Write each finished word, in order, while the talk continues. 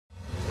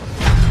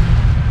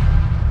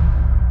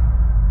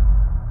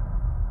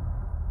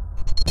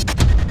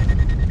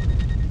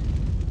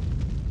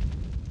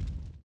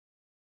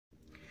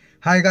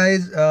Hi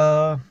guys,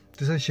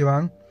 this is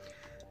Shivang.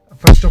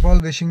 First of all,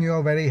 wishing you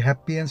a very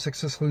happy and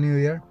successful new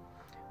year.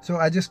 So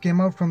I just came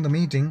out from the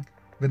meeting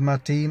with my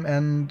team,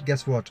 and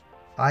guess what?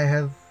 I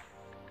have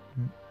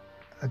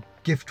a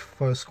gift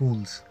for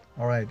schools.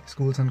 All right,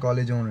 schools and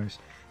college owners.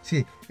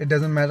 See, it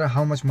doesn't matter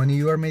how much money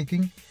you are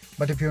making,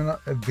 but if you're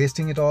not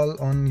wasting it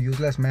all on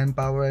useless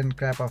manpower and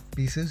crap of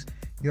pieces,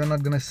 you're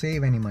not gonna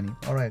save any money.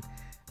 All right,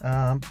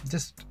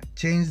 just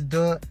change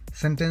the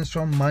sentence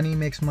from money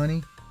makes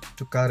money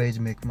to courage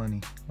make money.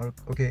 Or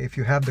okay, if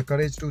you have the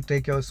courage to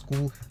take your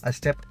school a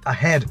step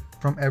ahead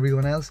from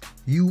everyone else,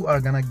 you are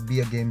gonna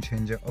be a game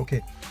changer.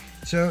 Okay,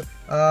 so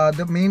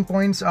the main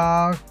points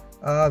are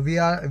we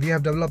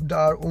have developed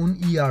our own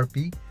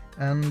ERP.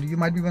 And you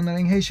might be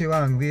wondering, hey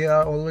Shivang, we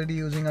are already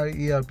using our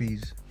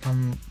ERPs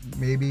from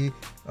maybe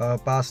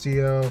past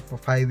year, for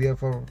 5 year,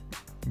 for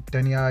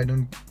 10 year. I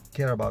don't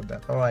care about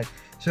that. All right,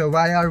 so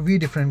why are we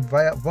different?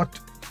 What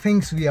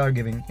things we are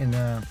giving in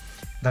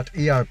that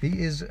ERP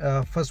is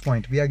first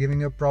point, we are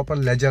giving you proper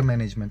ledger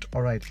management.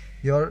 All right,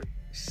 your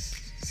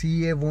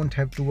CA won't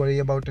have to worry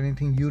about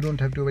anything. You don't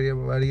have to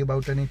worry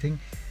about anything.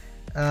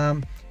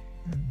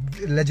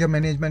 Ledger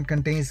management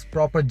contains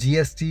proper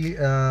GST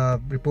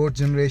report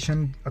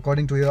generation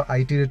according to your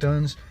IT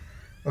returns.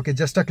 Okay,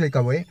 just a click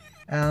away,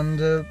 and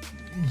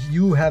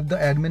you have the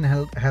admin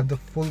have the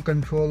full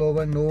control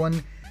over. No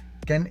one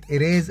can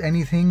erase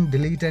anything,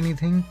 delete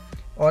anything,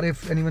 or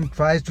if anyone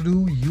tries to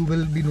do, you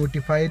will be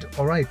notified.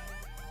 All right,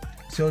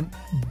 so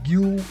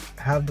you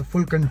have the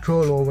full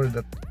control over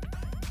the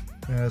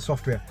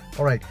software.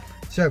 All right,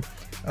 so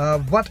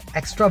what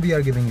extra we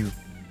are giving you?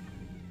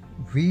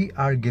 We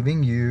are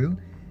giving you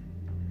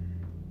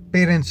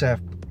parents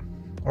app.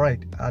 All right,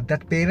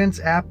 that parents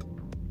app,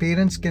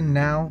 parents can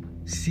now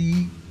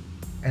see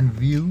and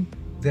view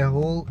their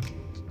whole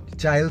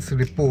child's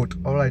report.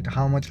 All right,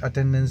 how much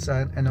attendance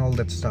and all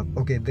that stuff.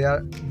 Okay,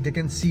 they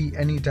can see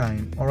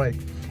anytime. All right,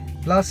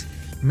 plus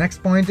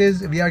next point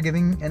is we are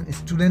giving an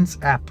students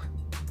app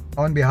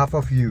on behalf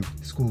of you,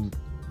 school.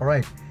 All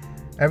right,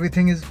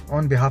 everything is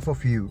on behalf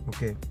of you.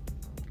 Okay,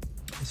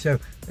 so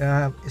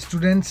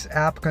students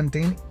app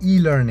contain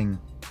e-learning.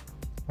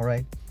 All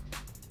right,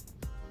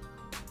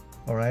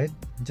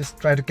 just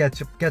try to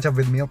catch up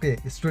with me. Okay,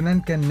 a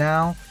student can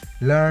now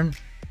learn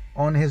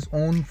on his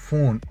own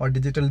phone or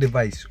digital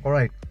device. All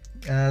right,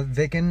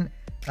 they can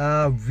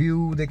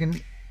view, they can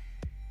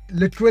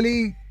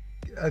literally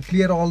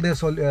clear all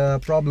their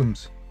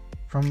problems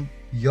from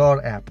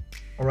your app.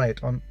 All right,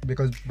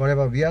 because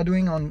whatever we are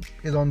doing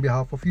is on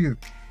behalf of you.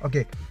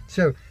 Okay,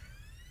 so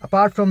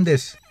apart from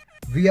this,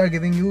 we are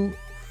giving you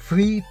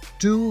free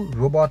 2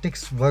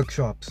 robotics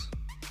workshops.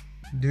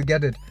 Do you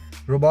get it?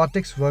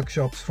 Robotics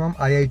workshops from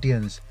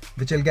IITians,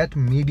 which will get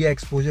media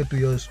exposure to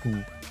your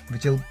school,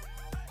 which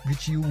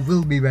you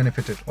will be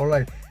benefited. All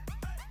right,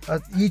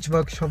 each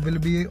workshop will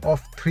be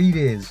of 3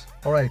 days.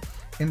 All right,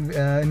 in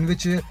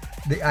which the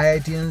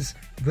IITians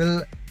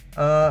will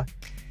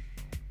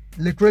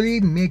literally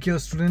make your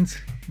students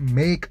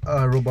make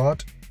a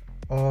robot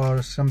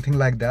or something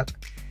like that,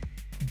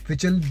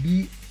 which will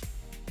be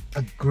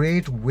a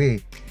great way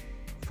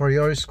for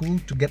your school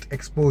to get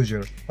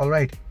exposure. All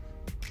right,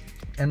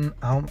 and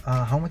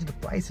how much the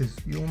price is?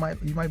 You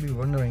might be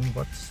wondering,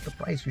 what's the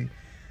price? We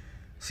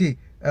see,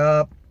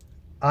 I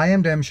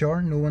am damn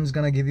sure no one's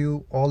gonna give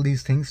you all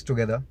these things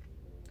together.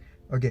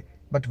 Okay,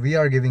 but we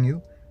are giving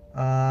you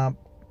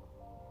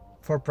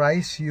for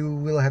price. You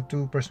will have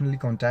to personally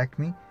contact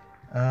me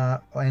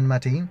and my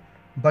team,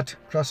 but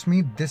trust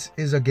me, this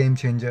is a game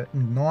changer.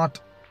 Not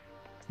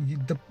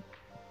the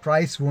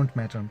price won't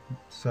matter,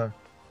 sir.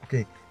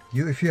 Okay,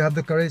 if you have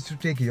the courage to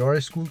take your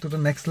school to the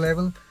next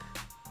level,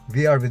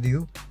 we are with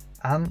you.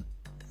 And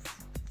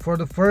for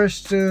the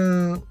first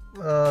few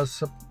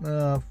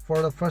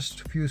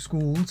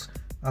schools,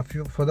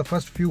 for the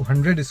first few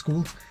hundred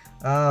schools,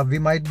 we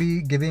might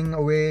be giving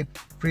away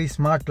free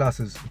smart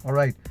classes. All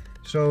right,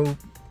 so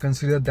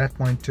consider that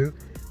point too.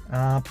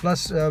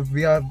 Plus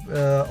we have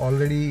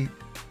already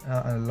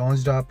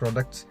launched our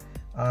products,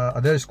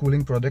 other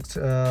schooling products,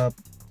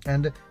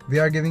 and we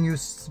are giving you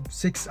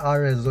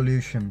 6-hour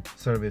resolution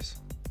service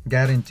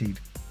guaranteed.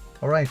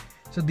 All right,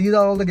 so these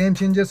are all the game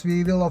changers.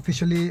 We will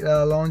officially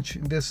launch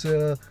this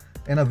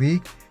in a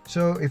week.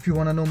 So if you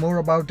want to know more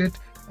about it,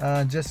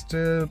 just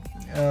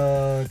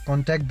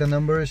contact the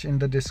numbers in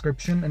the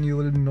description and you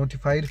will be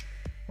notified.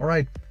 All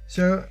right,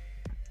 so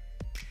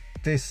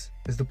this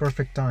is the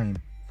perfect time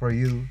for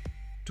you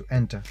to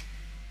enter.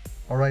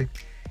 All right,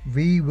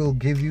 we will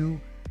give you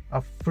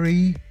a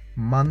free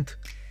month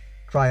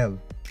trial.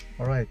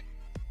 All right,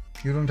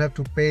 you don't have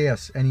to pay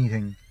us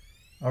anything.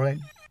 All right,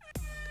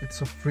 it's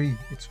free.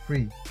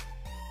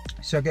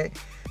 So okay,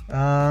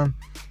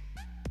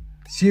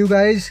 see you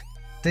guys.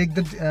 Take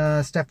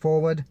the step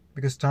forward,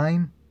 because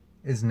time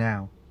is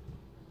now.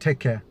 Take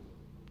care.